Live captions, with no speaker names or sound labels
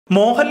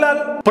മോഹൻലാൽ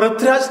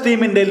പൃഥ്വിരാജ്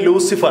ടീമിന്റെ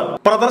ലൂസിഫർ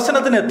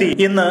പ്രദർശനത്തിനെത്തി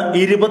ഇന്ന്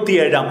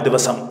 27ാം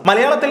ദിവസം.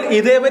 മലയാളത്തിൽ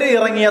ഇതേവരെ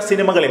ഇറങ്ങിയ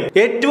സിനിമകളിൽ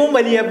ഏറ്റവും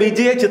വലിയ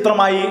വിജയ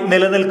ചിത്രമായി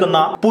നിലനിൽക്കുന്ന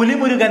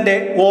പുലിമുരുകന്റെ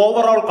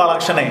ഓവറോൾ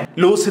കളക്ഷനെ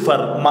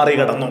ലൂസിഫർ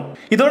മറികടന്നു.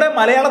 ഇതോടെ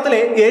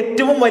മലയാളത്തിലെ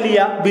ഏറ്റവും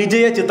വലിയ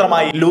വിജയ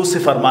ചിത്രമായി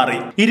ലൂസിഫർ മാറി.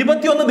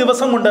 21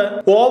 ദിവസം കൊണ്ട്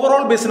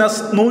ഓവറോൾ ബിസിനസ്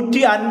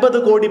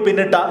 150 കോടി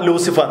പിന്നിട്ട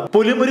ലൂസിഫർ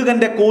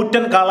പുലിമുരുകന്റെ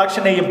കൂറ്റൻ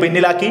കളക്ഷനെയും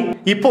പിന്നിലാക്കി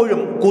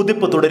ഇപ്പോഴും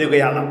കുതിപ്പ്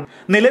തുടരുകയാണ്.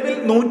 നിലവിൽ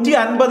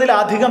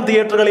 150-ലധികം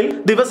തിയേറ്ററുകളിൽ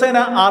ദിവസേന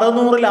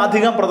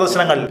 600-ലധികം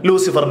പ്രദർശനങ്ങൾ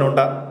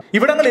ലൂസിഫറിനുണ്ട്.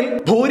 ഇവിടങ്ങളിൽ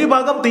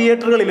ഭൂരിഭാഗം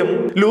തിയേറ്ററുകളിലും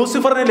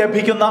ലൂസിഫറിന്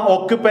ലഭിക്കുന്ന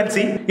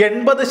ഓക്യുപ്പൻസി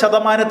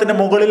 80%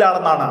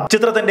 മുകളിലാണെന്നാണ്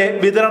ചിത്രത്തിന്റെ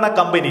വിതരണ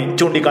കമ്പനി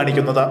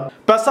ചൂണ്ടിക്കാണിക്കുന്നത്.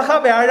 പെസഹ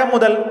വ്യാഴം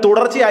മുതൽ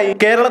തുടർച്ചയായി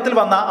കേരളത്തിൽ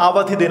വന്ന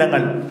അവധി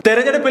ദിനങ്ങൾ,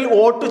 തെരഞ്ഞെടുപ്പിൽ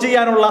വോട്ട്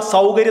ചെയ്യാനുള്ള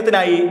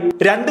സൗകര്യത്തിനായി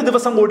 2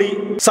 ദിവസം കൂടി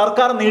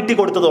സർക്കാർ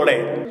നീട്ടിക്കൊടുത്തതോടെ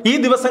ഈ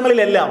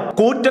ദിവസങ്ങളിലെല്ലാം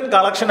കൂറ്റൻ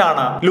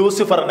കളക്ഷനാണ്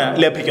ലൂസിഫറിന്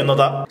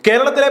ലഭിക്കുന്നത്.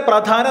 കേരളത്തിലെ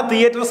പ്രധാന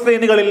തിയേറ്റർ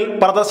സ്ക്രീനുകളിൽ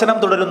പ്രദർശനം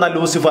തുടരുന്ന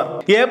ലൂസിഫർ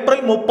ഏപ്രിൽ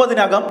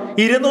 30-നകം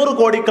 200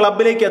 കോടി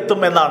ക്ലബിലേക്ക് എത്തും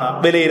എന്നാണ്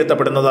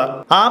വിലയിരുത്തപ്പെടുന്നത്.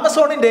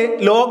 ആമസോണിന്റെ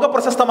ലോക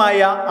പ്രശസ്തമായ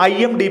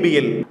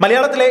IMDbയിൽ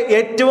മലയാളത്തിലെ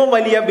ഏറ്റവും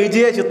വലിയ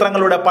വിജയ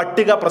ചിത്രങ്ങളുടെ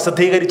പട്ടിക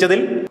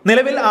പ്രസിദ്ധീകരിച്ചതിൽ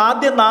നിലവിൽ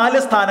ആദ്യ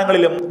 4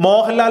 സ്ഥാനങ്ങളിലും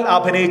മോഹൻലാൽ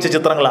അഭിനയിച്ച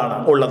ചിത്രങ്ങളാണ്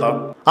ഉള്ളത്.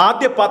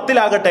 ആദ്യ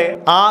 10-ലാകട്ടെ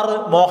 6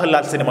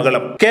 മോഹൻലാൽ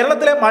സിനിമകളും.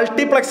 കേരളത്തിലെ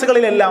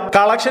മൾട്ടിപ്ലക്സുകളിലെല്ലാം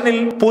കളക്ഷനിൽ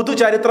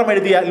പുതുചരിത്രം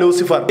എഴുതിയ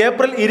ലൂസിഫർ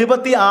ഏപ്രിൽ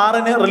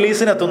 26-ന്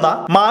റിലീസിനെത്തുന്ന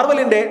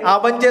മാർവലിന്റെ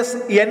അവഞ്ചേഴ്സ്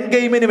എൻഡ്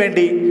ഗെയിമിന്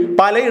വേണ്ടി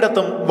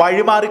പലയിടത്തും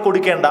വഴിമാറി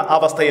കൊടുക്കേണ്ട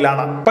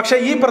അവസ്ഥയിലാണ്. പക്ഷെ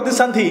ഈ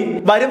പ്രതിസന്ധി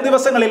വരും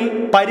ദിവസങ്ങളിൽ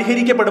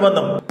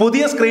പരിഹരിക്കപ്പെടുമെന്നും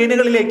പുതിയ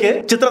സ്ക്രീനുകളിലേക്ക്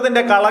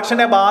ചിത്രത്തിന്റെ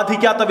കളക്ഷനെ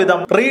ബാധിക്കാത്ത വിധം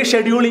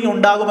റീഷെഡ്യൂളിംഗ്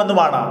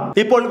ഉണ്ടാകുമെന്നുമാണ്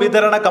ഇപ്പോൾ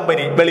വിതരണ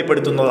കമ്പനി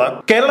വെളിപ്പെടുത്തുന്നത്.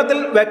 കേരളത്തിൽ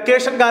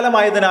വെക്കേഷൻ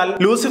കാലമായതിനാൽ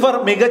ലൂസിഫർ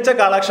മികച്ച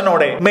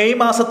കളക്ഷനോടെ മെയ്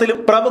മാസത്തിലും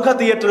പ്രമുഖ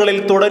തിയേറ്ററുകളിൽ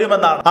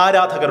തുടരുമെന്നാണ്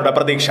ആരാധകരുടെ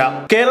പ്രതീക്ഷ.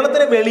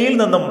 കേരളത്തിന് വെളിയിൽ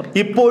നിന്നും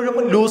ഇപ്പോഴും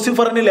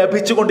ലൂസിഫറിന്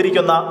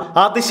ലഭിച്ചുകൊണ്ടിരിക്കുന്ന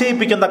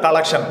അതിശയിപ്പിക്കുന്ന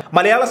കളക്ഷൻ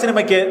മലയാള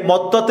സിനിമയ്ക്ക്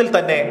മൊത്തത്തിൽ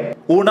തന്നെ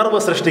ഉണർവ്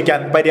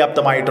സൃഷ്ടിക്കാൻ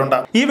പര്യാപ്തമായിട്ടുണ്ട്.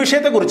 ഈ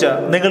വിഷയത്തെക്കുറിച്ച്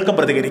നിങ്ങൾക്കും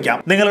പ്രതികരിക്കാം.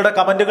 നിങ്ങളുടെ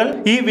കമന്റുകൾ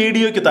ഈ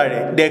വീഡിയോയ്ക്ക് താഴെ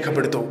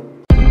രേഖപ്പെടുത്തൂ.